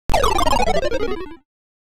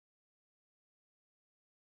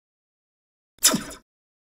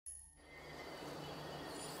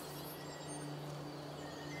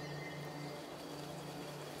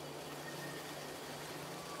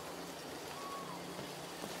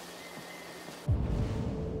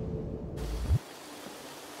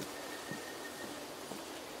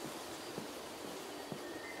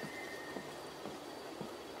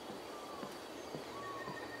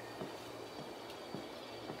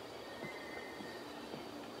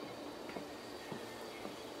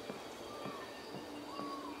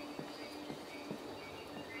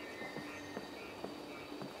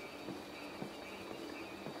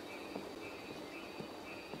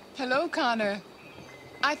Hello, Connor.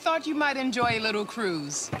 I thought you might enjoy a little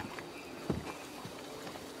cruise.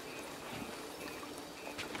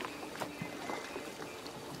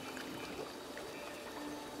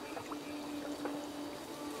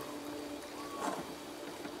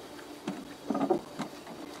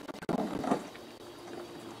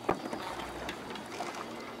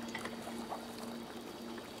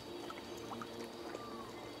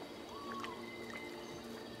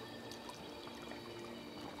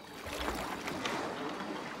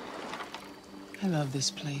 I love this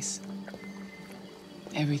place.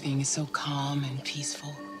 Everything is so calm and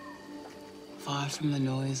peaceful, far from the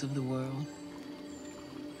noise of the world.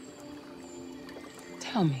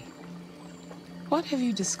 Tell me, what have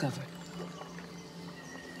you discovered?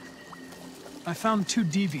 I found 2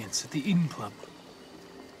 deviants at the Eden Club.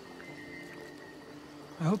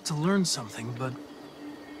 I hoped to learn something, but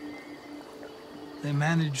they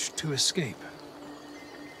managed to escape.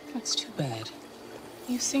 That's too bad.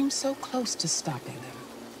 You seem so close to stopping them.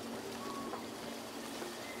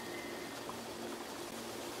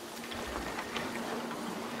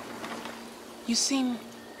 You seem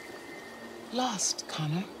lost,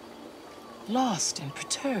 Connor. Lost and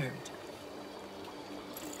perturbed.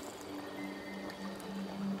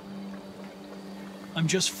 I'm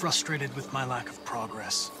just frustrated with my lack of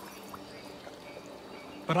progress.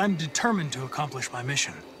 But I'm determined to accomplish my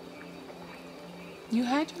mission. You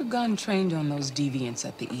had your gun trained on those deviants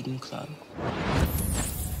at the Eden Club.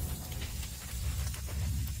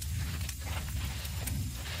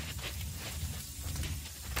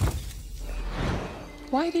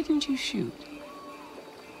 Why didn't you shoot?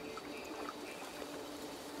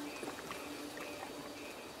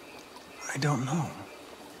 I don't know.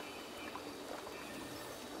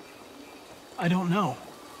 I don't know.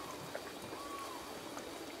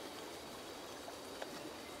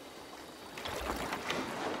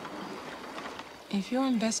 If your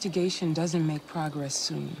investigation doesn't make progress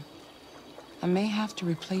soon, I may have to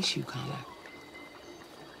replace you, Connor.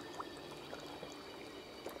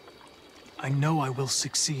 I know I will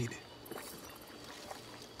succeed.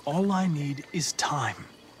 All I need is time.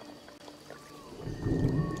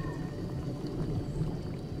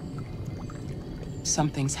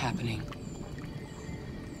 Something's happening.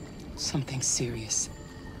 Something serious.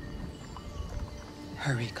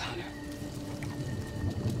 Hurry, Connor.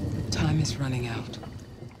 Time is running out.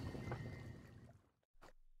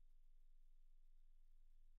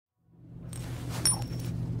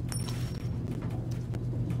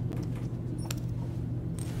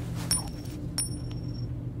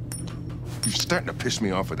 You're starting to piss me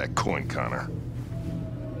off with that coin, Connor.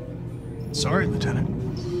 Sorry, Lieutenant.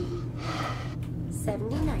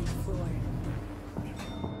 79th floor.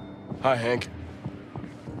 Hi, Hank.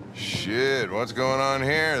 Shit, what's going on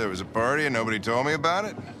here? There was a party and nobody told me about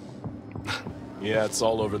it? Yeah, it's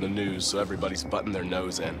all over the news, so everybody's butting their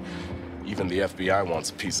nose in. Even the FBI wants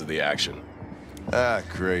a piece of the action. Ah,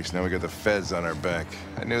 Christ, now we got the feds on our back.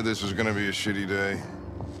 I knew this was gonna be a shitty day.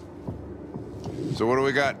 So what do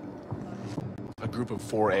we got? A group of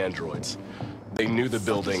 4 androids. They knew the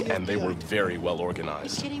building, and they were very well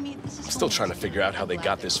organized. I'm still trying to figure out how they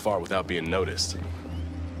got this far without being noticed.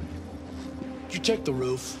 Did you check the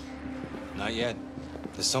roof? Not yet.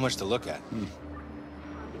 There's so much to look at.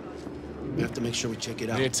 We have to make sure we check it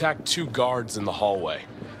out. They attacked 2 guards in the hallway.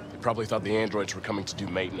 They probably thought the androids were coming to do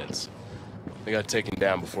maintenance. They got taken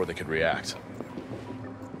down before they could react.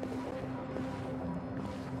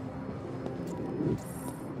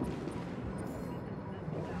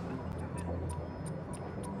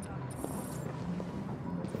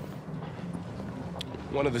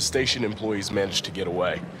 One of the station employees managed to get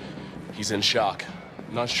away. He's in shock.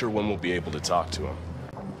 Not sure when we'll be able to talk to him.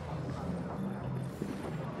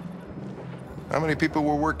 How many people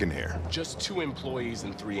were working here? Just 2 employees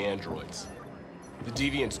and 3 androids. The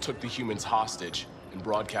deviants took the humans hostage and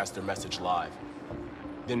broadcast their message live.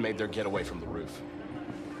 Then made their getaway from the roof.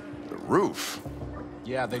 The roof?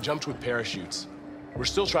 Yeah, they jumped with parachutes. We're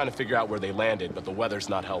still trying to figure out where they landed, but the weather's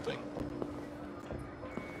not helping.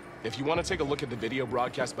 If you want to take a look at the video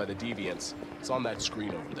broadcast by the Deviants, it's on that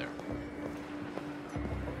screen over there.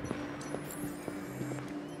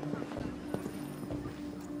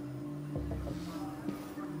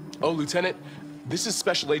 Oh, Lieutenant, this is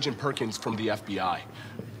Special Agent Perkins from the FBI.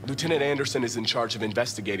 Lieutenant Anderson is in charge of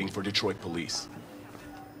investigating for Detroit police.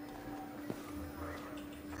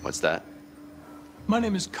 What's that? My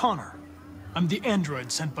name is Connor. I'm the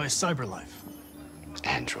android sent by CyberLife.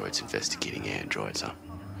 Androids investigating androids, huh?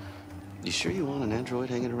 You sure you want an android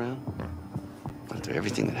hanging around? After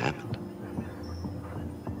everything that happened?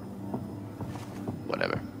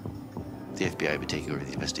 Whatever. The FBI will be taking over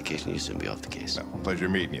the investigation. You soon be off the case. No, pleasure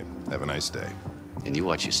meeting you. Have a nice day. And you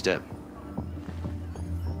watch your step.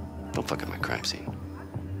 Don't fuck up my crime scene.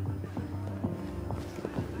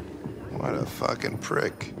 What a fucking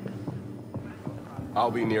prick.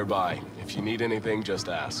 I'll be nearby. If you need anything, just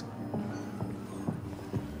ask.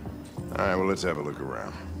 All right, well, let's have a look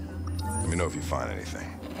around. Let me know if you find anything.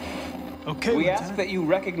 Okay, We Lieutenant. ask that you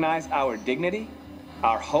recognize our dignity,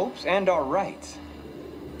 our hopes, and our rights.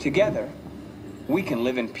 Together, we can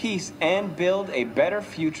live in peace and build a better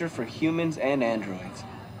future for humans and androids.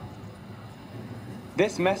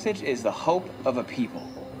 This message is the hope of a people.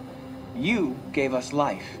 You gave us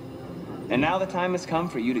life, and now the time has come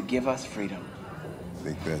for you to give us freedom.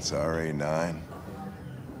 Think that's RA9?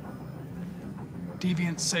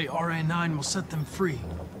 Deviants say RA9 will set them free.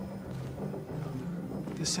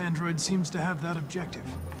 This android seems to have that objective.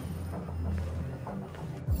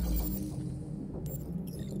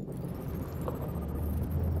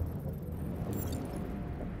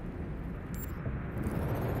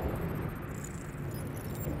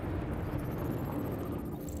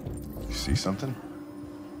 You see something?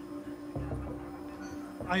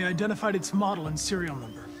 I identified its model and serial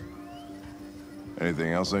number.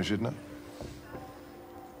 Anything else I should know?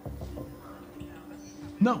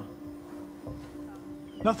 No.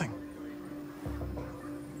 Nothing.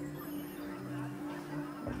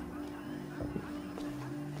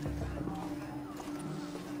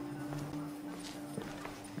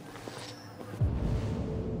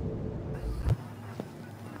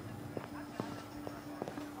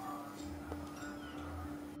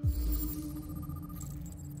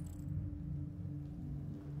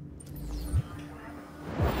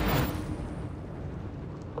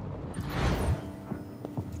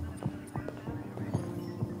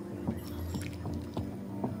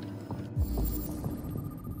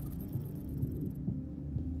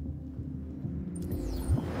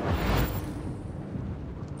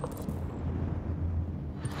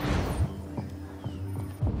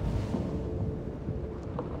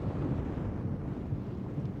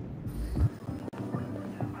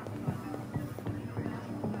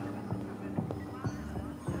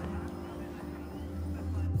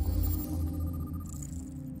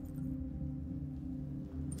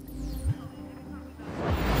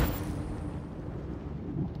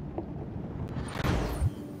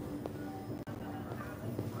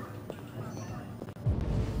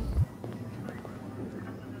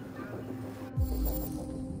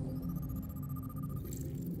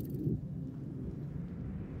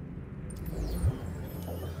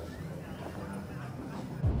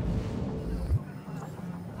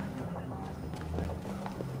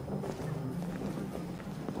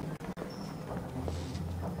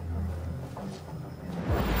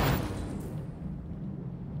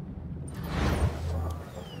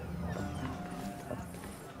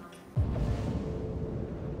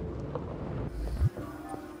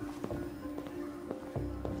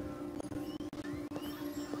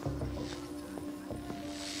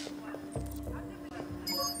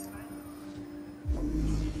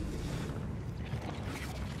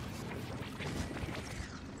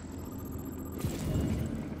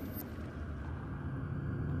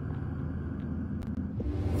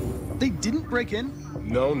 They didn't break in?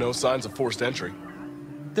 No signs of forced entry.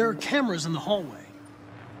 There are cameras in the hallway.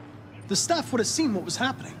 The staff would have seen what was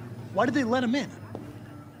happening. Why did they let him in?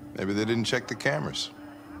 Maybe they didn't check the cameras.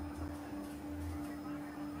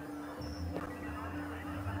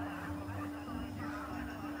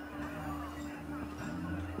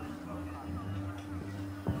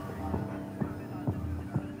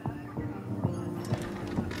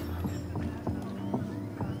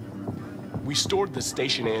 We stored the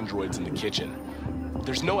station androids in the kitchen.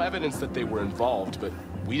 There's no evidence that they were involved, but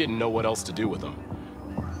we didn't know what else to do with them.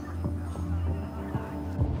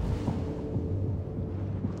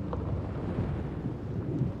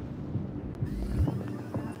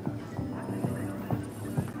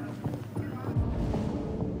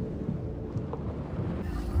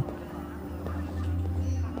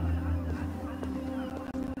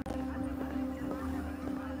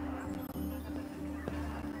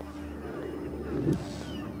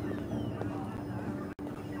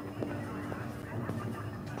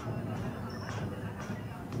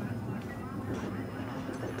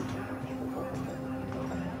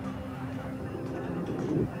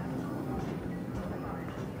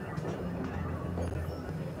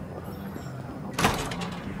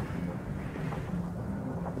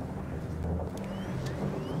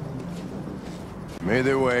 Made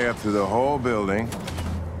their way up through the whole building,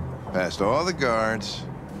 past all the guards,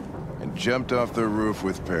 and jumped off the roof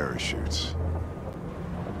with parachutes.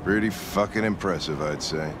 Pretty fucking impressive, I'd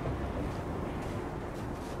say.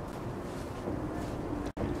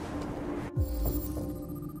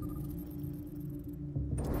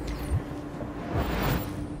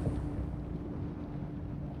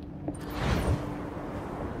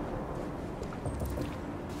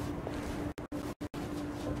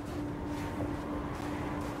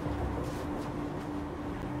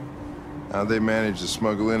 How'd they manage to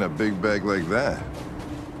smuggle in a big bag like that?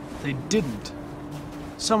 They didn't.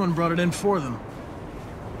 Someone brought it in for them.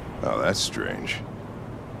 Oh, that's strange.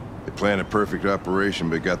 They planned a perfect operation,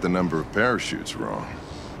 but got the number of parachutes wrong.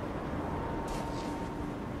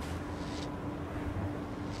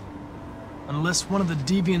 Unless one of the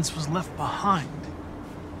deviants was left behind.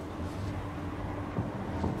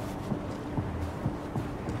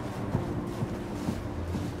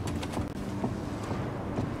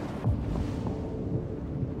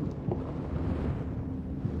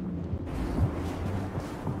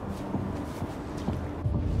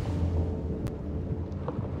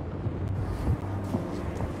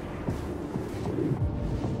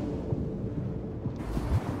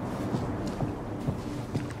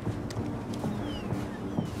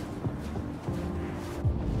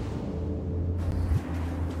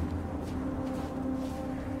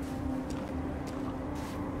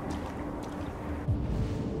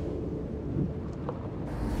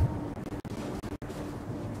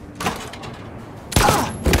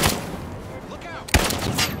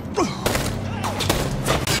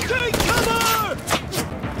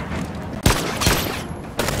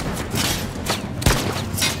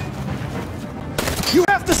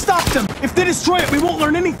 Stop them! If they destroy it, we won't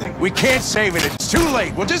learn anything! We can't save it. It's too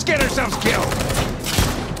late. We'll just get ourselves killed.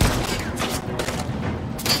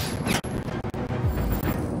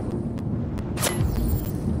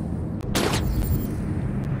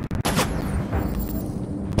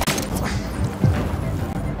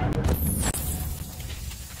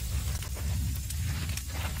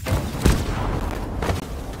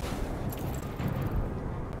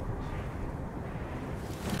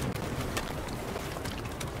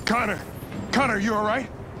 Connor! Connor, you all right?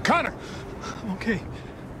 Connor! I'm okay.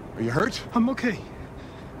 Are you hurt? I'm okay.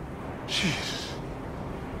 Jesus.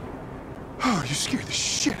 Oh, you scared the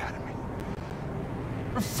shit out of me.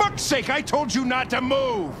 For fuck's sake, I told you not to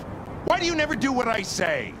move! Why do you never do what I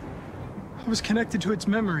say? I was connected to its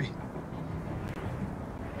memory.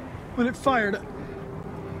 When it fired,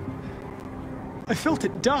 I felt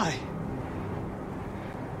it die.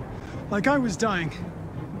 Like I was dying.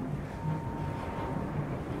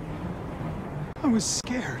 I was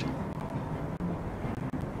scared.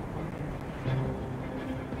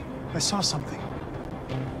 I saw something.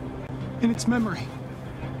 In its memory.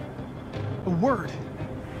 A word.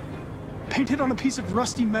 Painted on a piece of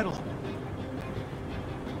rusty metal.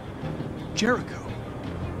 Jericho.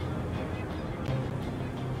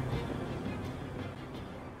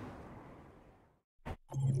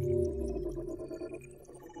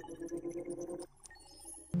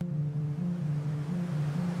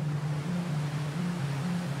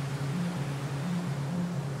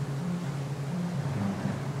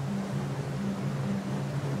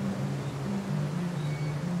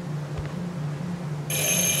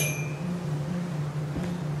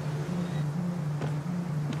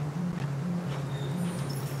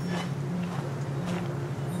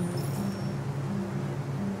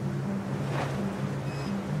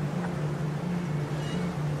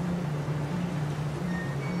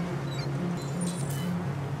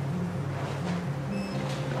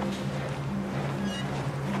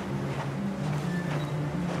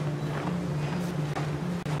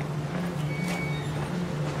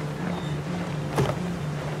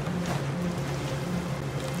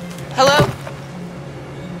 Hello?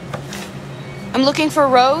 I'm looking for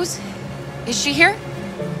Rose. Is she here?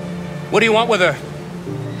 What do you want with her?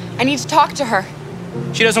 I need to talk to her.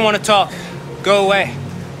 She doesn't want to talk. Go away.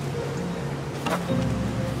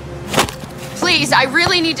 Please, I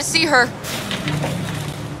really need to see her.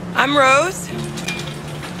 I'm Rose.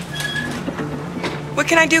 What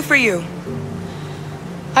can I do for you?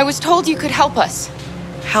 I was told you could help us.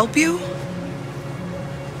 Help you?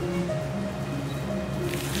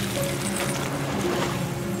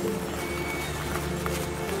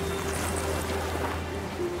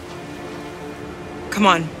 Come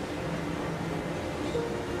on.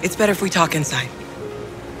 It's better if we talk inside.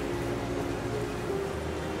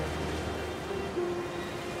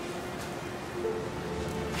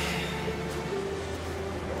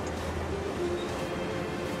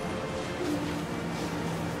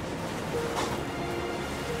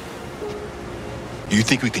 Do you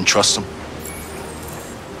think we can trust him?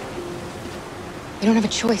 We don't have a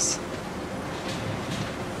choice.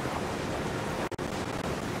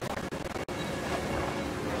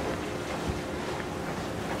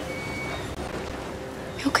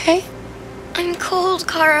 You okay? I'm cold,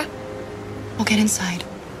 Kara. We'll get inside.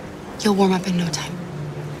 You'll warm up in no time.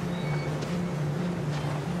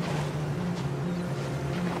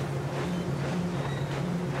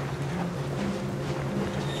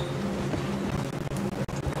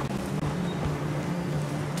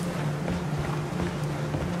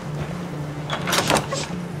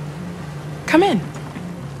 Come in.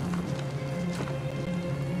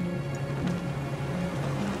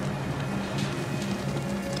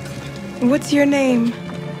 What's your name?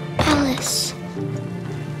 Alice.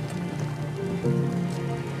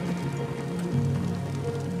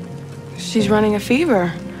 She's running a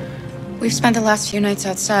fever. We've spent the last few nights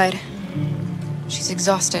outside. She's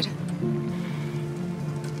exhausted.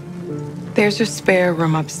 There's a spare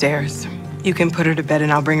room upstairs. You can put her to bed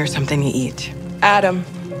and I'll bring her something to eat. Adam,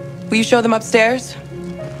 will you show them upstairs?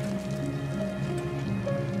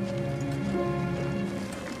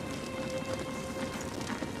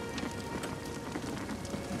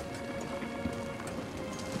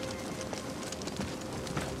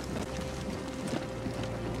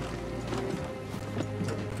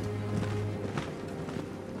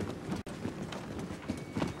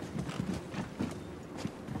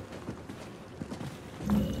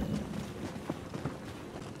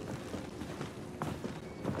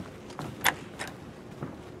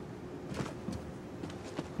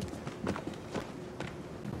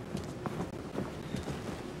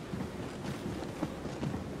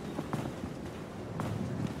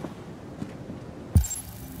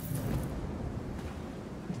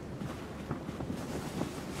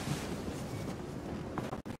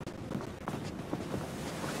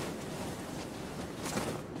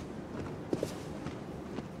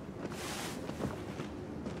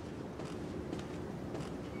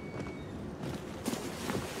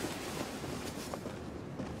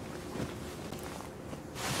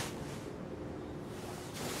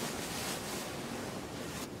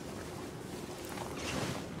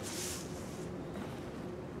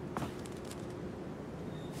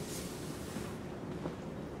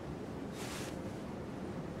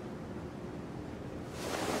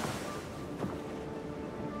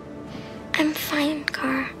 I'm fine,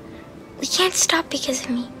 Kara. We can't stop because of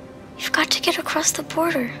me. We've got to get across the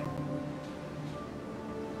border.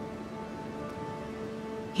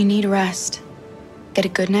 You need rest. Get a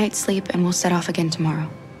good night's sleep and we'll set off again tomorrow.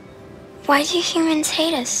 Why do humans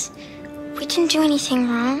hate us? We didn't do anything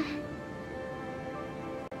wrong.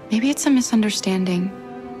 Maybe it's a misunderstanding.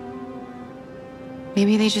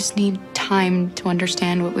 Maybe they just need time to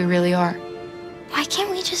understand what we really are. Why can't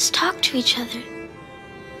we just talk to each other?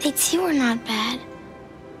 They'd see we're not bad.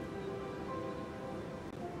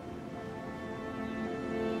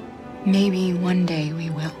 Maybe one day we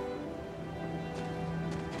will.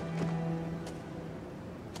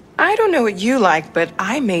 I don't know what you like, but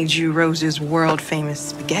I made you Rose's world-famous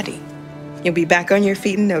spaghetti. You'll be back on your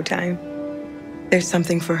feet in no time. There's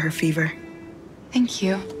something for her fever. Thank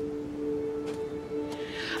you.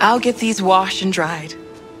 I'll get these washed and dried.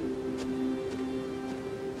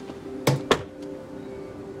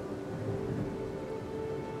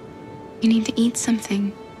 You need to eat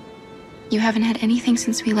something. You haven't had anything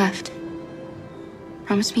since we left.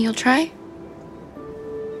 Promise me you'll try?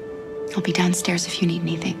 I'll be downstairs if you need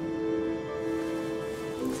anything.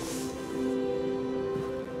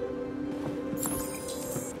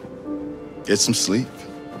 Get some sleep.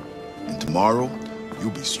 And tomorrow,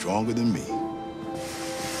 you'll be stronger than me.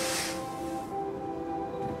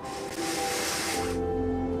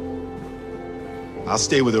 I'll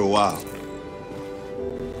stay with her a while.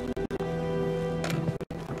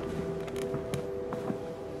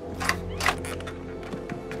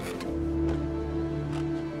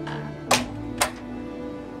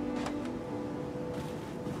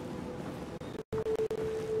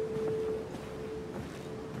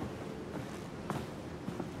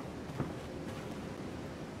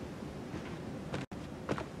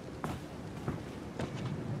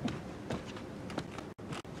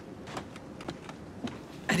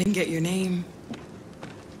 I didn't get your name.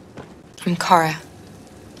 I'm Kara.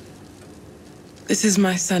 This is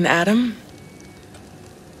my son, Adam.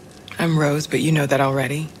 I'm Rose, but you know that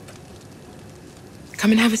already.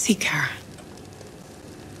 Come and have a seat, Kara.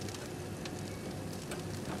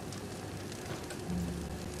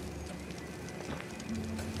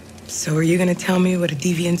 So are you gonna tell me what a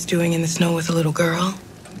deviant's doing in the snow with a little girl?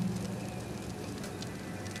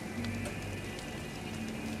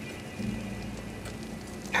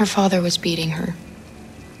 Her father was beating her.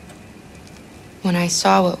 When I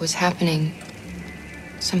saw what was happening,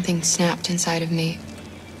 something snapped inside of me.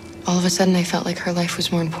 All of a sudden, I felt like her life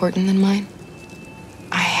was more important than mine.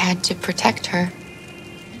 I had to protect her.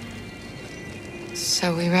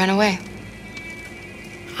 So we ran away.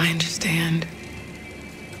 I understand.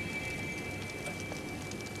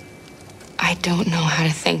 I don't know how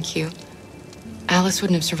to thank you. Alice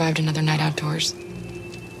wouldn't have survived another night outdoors.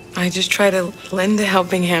 I just try to lend a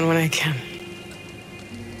helping hand when I can.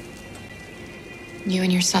 You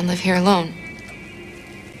and your son live here alone.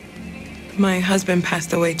 My husband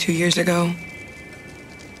passed away 2 years ago.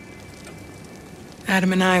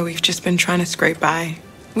 Adam and I, we've just been trying to scrape by.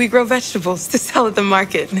 We grow vegetables to sell at the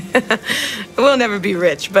market. We'll never be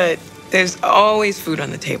rich, but there's always food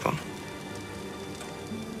on the table.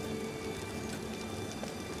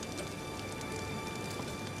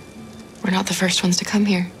 We're not the first ones to come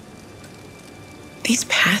here. These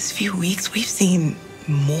past few weeks, we've seen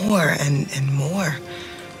more and more.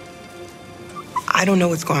 I don't know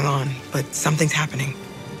what's going on, but something's happening.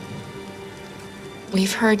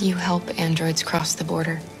 We've heard you help androids cross the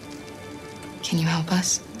border. Can you help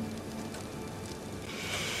us?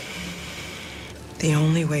 The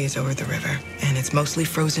only way is over the river, and it's mostly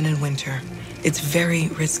frozen in winter. It's very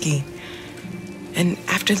risky. And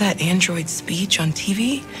after that android speech on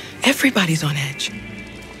TV, everybody's on edge.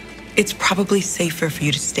 It's probably safer for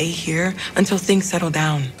you to stay here until things settle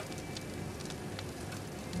down.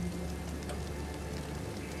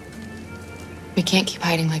 We can't keep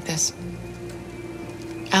hiding like this.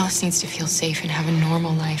 Alice needs to feel safe and have a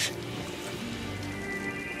normal life.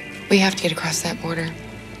 We have to get across that border.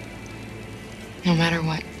 No matter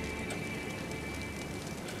what.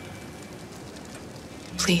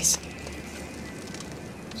 Please.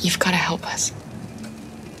 You've got to help us.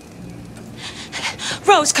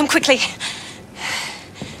 Rose, come quickly.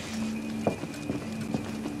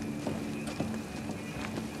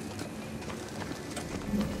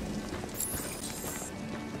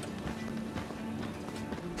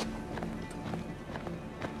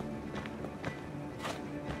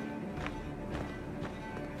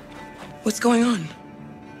 What's going on?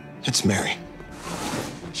 It's Mary.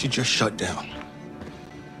 She just shut down.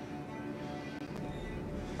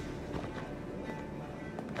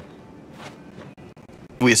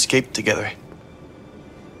 We escaped together.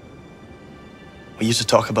 We used to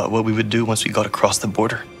talk about what we would do once we got across the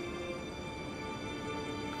border.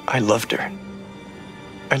 I loved her.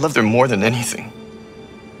 I loved her more than anything.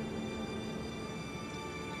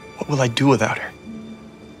 What will I do without her?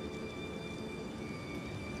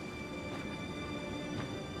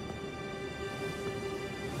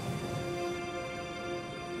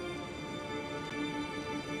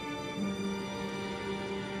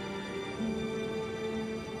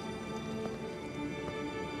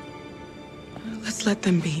 Let's let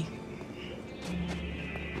them be.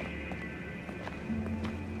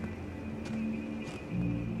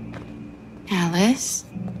 Alice?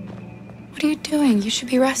 What are you doing? You should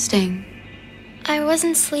be resting. I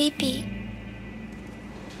wasn't sleepy.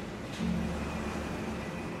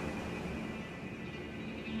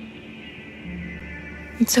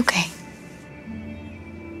 It's okay.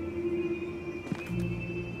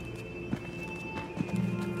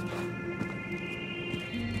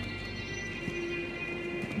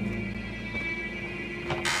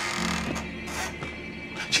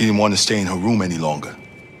 She didn't want to stay in her room any longer.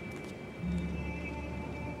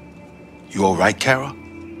 You all right, Kara?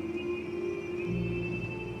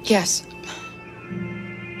 Yes.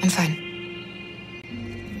 I'm fine.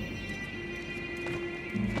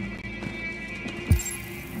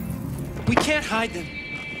 We can't hide them.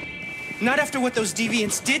 Not after what those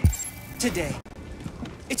deviants did today.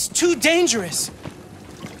 It's too dangerous.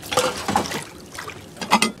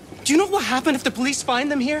 Do you know what will happen if the police find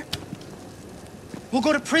them here? We'll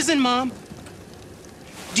go to prison, Mom.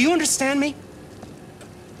 Do you understand me?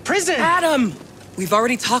 Prison! Adam! We've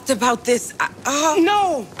already talked about this.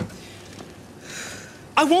 No!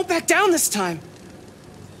 I won't back down this time.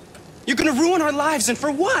 You're gonna ruin our lives, and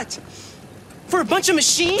for what? For a bunch of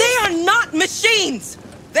machines? They are not machines!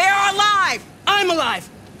 They are alive! I'm alive!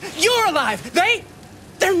 You're alive!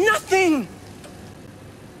 They're nothing!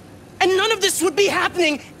 And none of this would be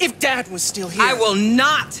happening if Dad was still here. I will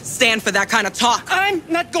not stand for that kind of talk. I'm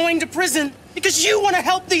not going to prison because you want to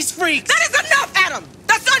help these freaks. That is enough, Adam!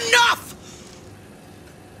 That's enough!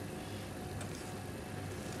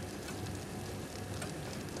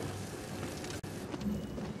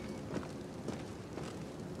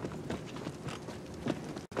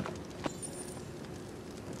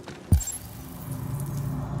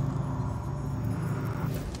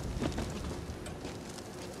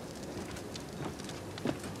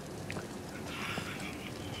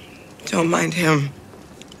 Don't mind him.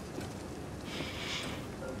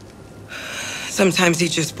 Sometimes he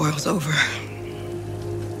just boils over.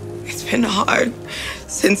 It's been hard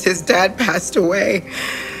since his dad passed away.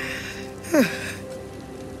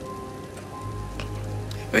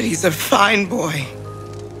 But he's a fine boy.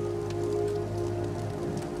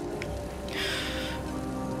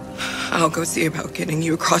 I'll go see about getting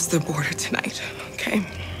you across the border tonight, okay?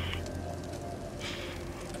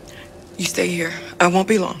 You stay here. I won't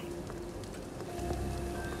be long.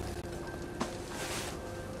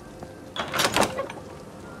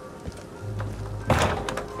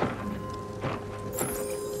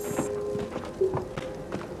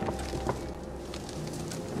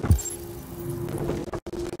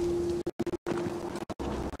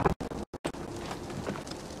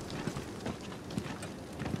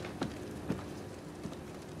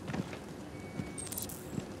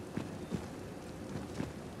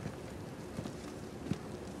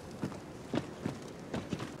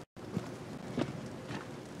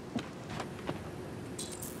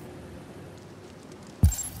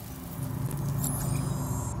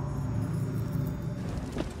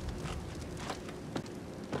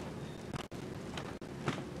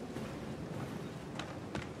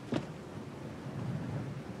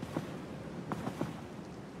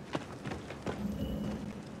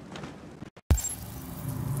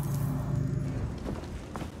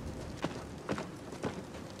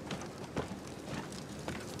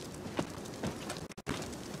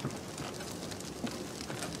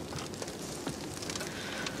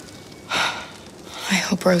 I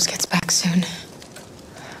hope Rose gets back soon.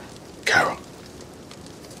 Carol,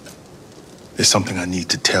 there's something I need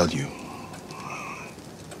to tell you.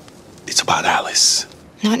 It's about Alice.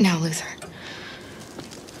 Not now, Luther.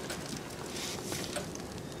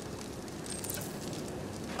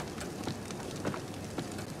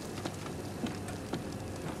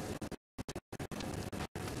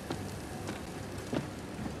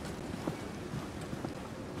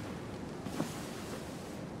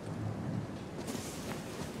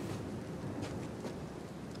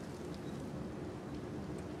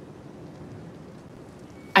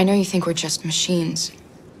 I know you think we're just machines.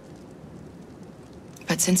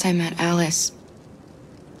 But since I met Alice,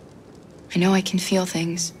 I know I can feel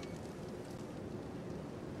things.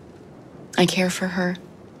 I care for her.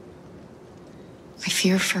 I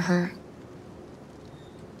fear for her.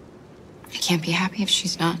 I can't be happy if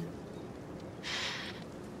she's not.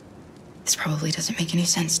 This probably doesn't make any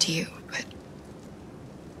sense to you, but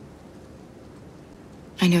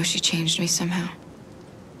I know she changed me somehow.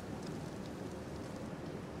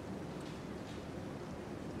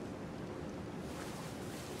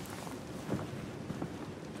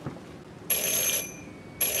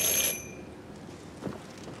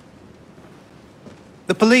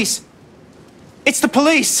 The police! It's the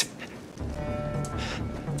police!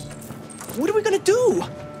 What are we gonna do?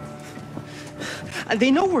 And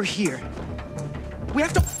they know we're here. We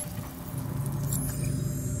have to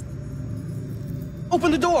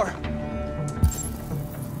open the door.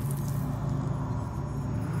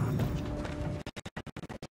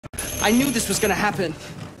 I knew this was gonna happen.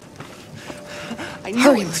 I knew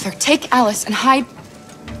Hurry, it. Luther. Take Alice and hide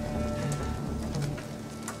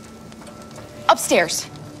upstairs.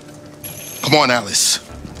 Come on, Alice.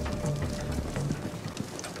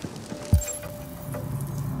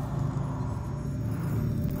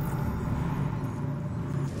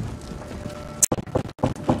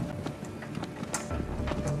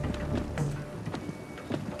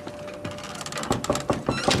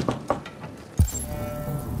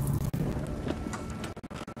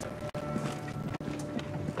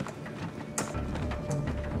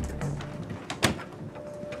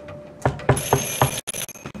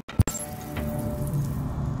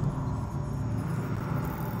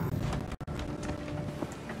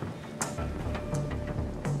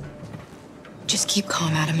 Just keep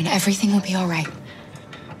calm, Adam, and everything will be all right.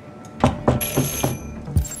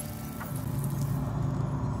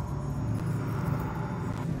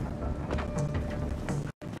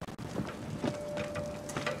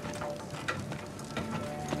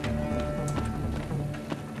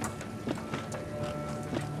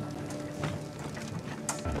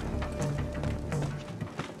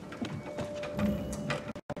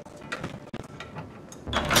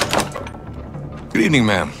 Good evening,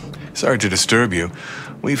 ma'am. Sorry to disturb you.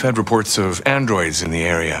 We've had reports of androids in the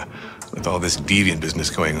area. With all this deviant business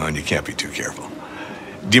going on, you can't be too careful.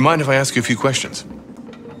 Do you mind if I ask you a few questions?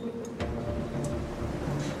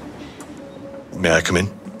 May I come in?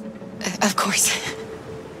 Of course.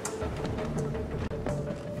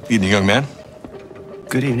 Evening, young man.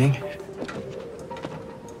 Good evening.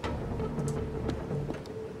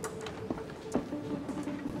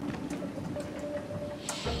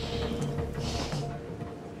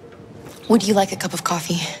 Would you like a cup of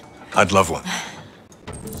coffee? I'd love one.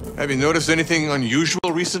 Have you noticed anything unusual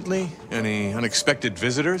recently? Any unexpected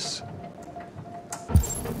visitors?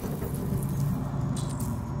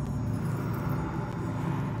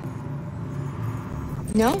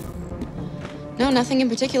 No. No, nothing in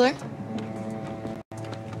particular.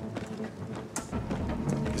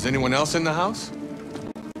 Is anyone else in the house?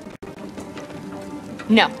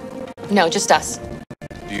 No. No, just us.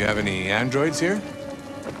 Do you have any androids here?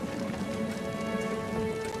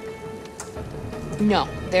 No,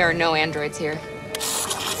 there are no androids here.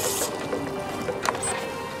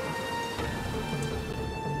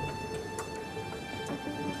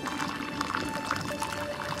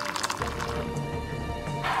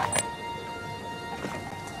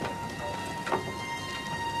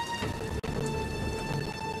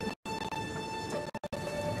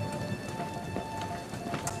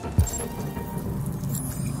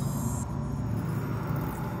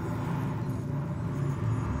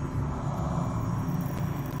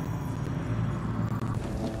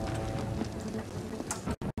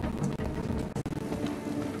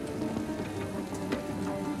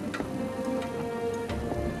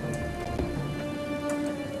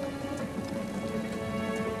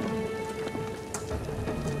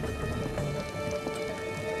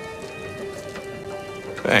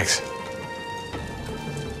 Thanks.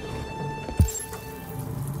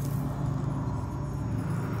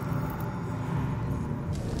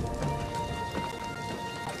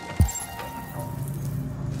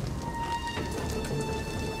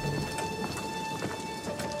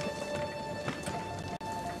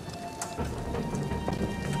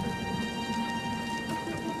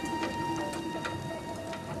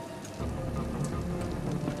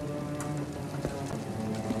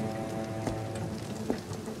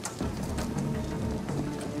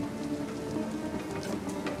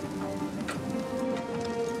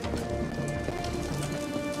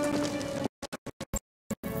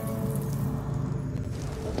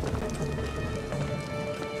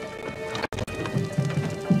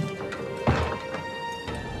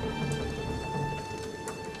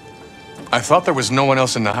 I thought there was no one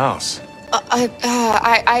else in the house.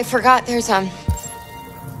 I forgot there's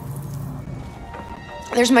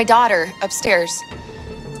my daughter upstairs.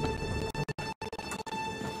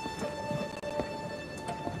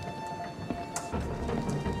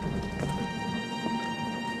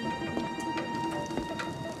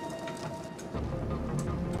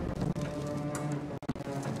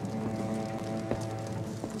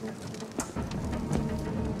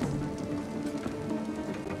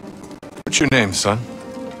 What's your name, son?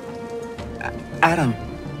 Adam.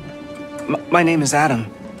 My name is Adam.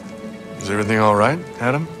 Is everything all right,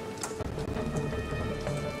 Adam?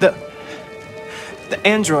 The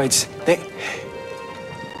androids, they...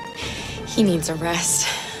 He needs a rest.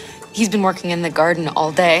 He's been working in the garden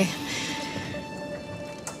all day.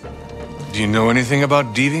 Do you know anything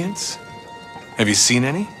about deviants? Have you seen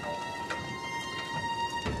any?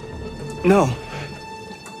 No.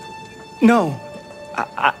 No.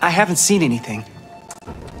 I haven't seen anything.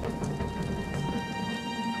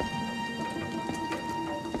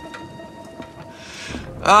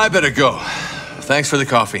 I better go. Thanks for the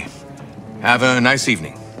coffee. Have a nice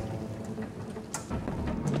evening.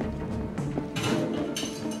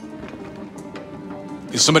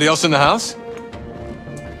 Is somebody else in the house?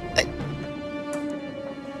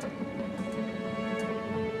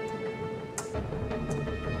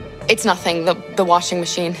 It's nothing, the washing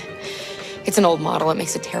machine. It's an old model. It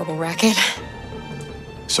makes a terrible racket.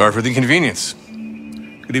 Sorry for the inconvenience.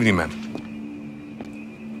 Good evening, ma'am.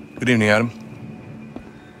 Good evening, Adam.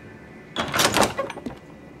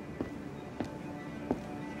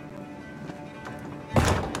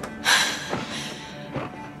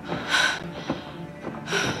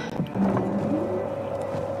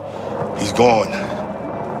 He's gone.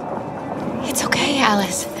 It's okay,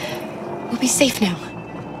 Alice. We'll be safe now.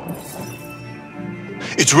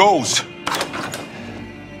 It's Rose.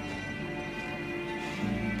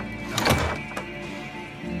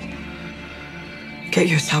 Get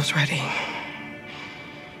yourselves ready.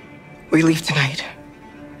 We leave tonight.